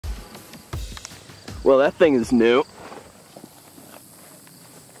Well, that thing is new.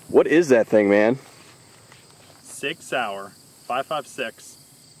 What is that thing, man? Sig Sauer 556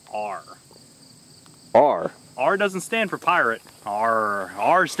 R. R. R doesn't stand for pirate.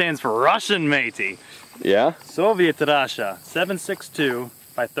 R stands for Russian, matey. Yeah? Soviet Russia 762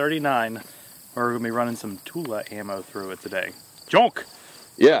 by 39. We're going to be running some Tula ammo through it today. Junk!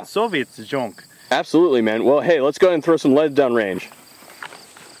 Yeah. Soviet's junk. Absolutely, man. Well, hey, let's go ahead and throw some lead down range.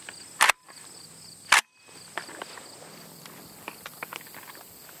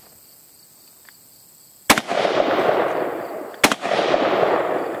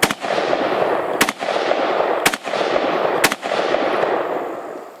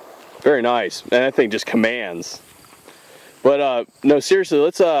 Very nice. And that thing just commands. But no, seriously,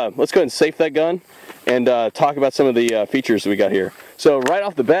 let's go ahead and safe that gun and talk about some of the features we got here. So right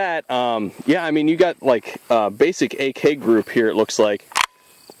off the bat, yeah, I mean, you got like basic AK group here, it looks like,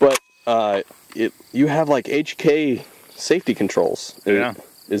 but you have like HK safety controls. Yeah.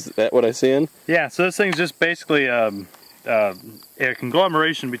 Is that what I see in? Yeah, so this thing's just basically a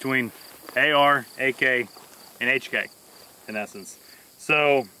conglomeration between AR, AK, and HK, in essence.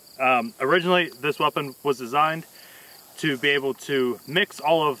 So originally, this weapon was designed to be able to mix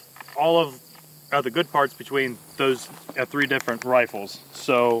all of the good parts between those three different rifles.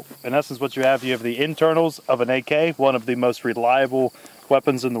 So in essence, what you have the internals of an AK, one of the most reliable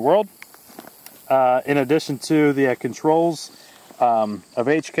weapons in the world. In addition to the controls of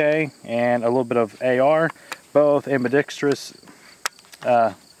HK and a little bit of AR, both ambidextrous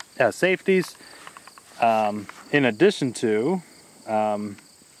safeties. In addition to,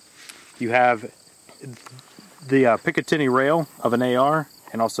 you have the Picatinny rail of an AR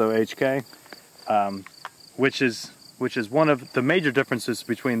and also HK, which is one of the major differences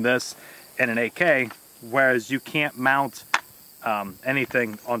between this and an AK, whereas you can't mount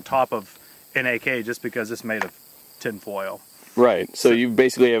anything on top of an AK just because it's made of tin foil. Right, so you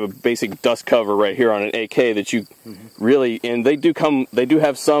basically have a basic dust cover right here on an AK that you really, and they do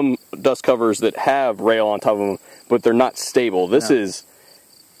have some dust covers that have rail on top of them, but they're not stable. This is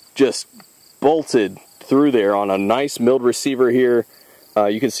just bolted through there on a nice milled receiver here.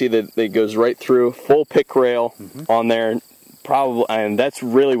 You can see that it goes right through, full pick rail on there, probably, and that's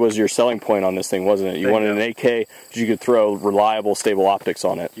really was your selling point on this thing, wasn't it? You wanted an AK that you could throw reliable, stable optics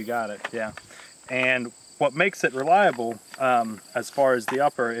on it. You got it, yeah. And what makes it reliable, as far as the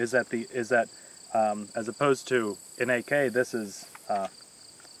upper, is that as opposed to an AK, this is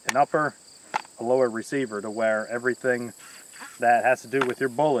an upper, a lower receiver, to where everything that has to do with your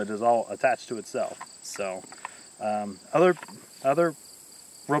bullet is all attached to itself. So, other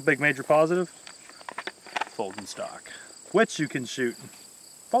real big major positive, folding stock, which you can shoot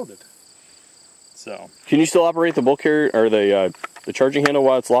folded. So, can you still operate the bulk carrier or the charging handle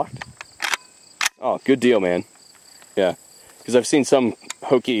while it's locked? Oh, good deal, man. Yeah, because I've seen some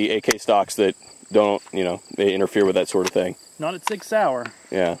hokey AK stocks that don't, they interfere with that sort of thing. Not at Sig Sauer.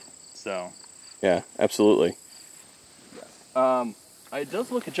 Yeah. So. Yeah, absolutely. It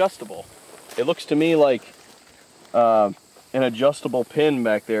does look adjustable. It looks to me like an adjustable pin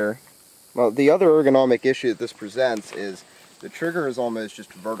back there. Well, the other ergonomic issue that this presents is the trigger is almost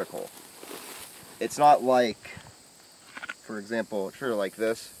just vertical. It's not like, for example, a trigger like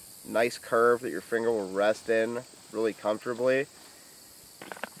this, nice curve that your finger will rest in really comfortably.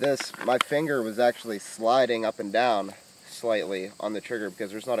 This, my finger was actually sliding up and down slightly on the trigger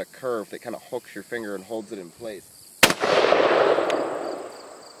because there's not a curve that kind of hooks your finger and holds it in place.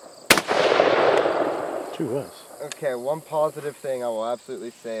 Okay, one positive thing I will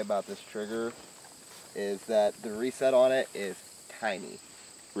absolutely say about this trigger is that the reset on it is tiny.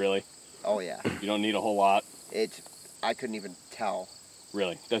 Really? Oh yeah. You don't need a whole lot? I couldn't even tell.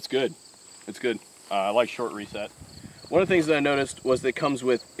 Really? That's good. That's good. I like short reset. One of the things that I noticed was that it comes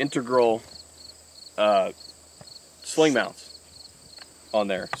with integral sling mounts on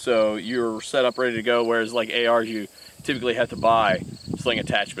there. So you're set up ready to go, whereas like ARs you typically have to buy sling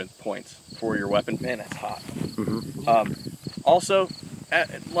attachment points for your weapon. Man, that's hot. Also,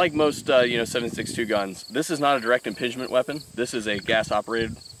 like most 7.62 guns, this is not a direct impingement weapon. This is a gas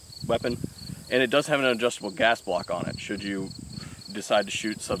operated weapon, and it does have an adjustable gas block on it should you decide to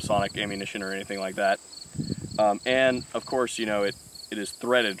shoot subsonic ammunition or anything like that. And of course, it is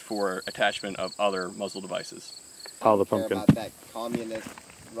threaded for attachment of other muzzle devices. Pile the pumpkin. About that communist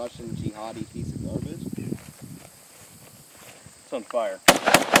Russian jihadi piece of garbage. It's on fire.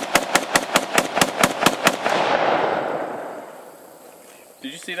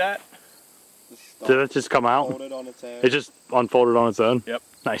 Did you see that? Did it just come out? On its own. It just unfolded on its own? Yep.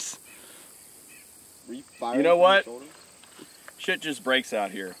 Nice. You know what? Shit just breaks out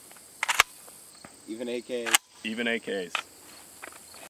here. Even AKs. Even AKs.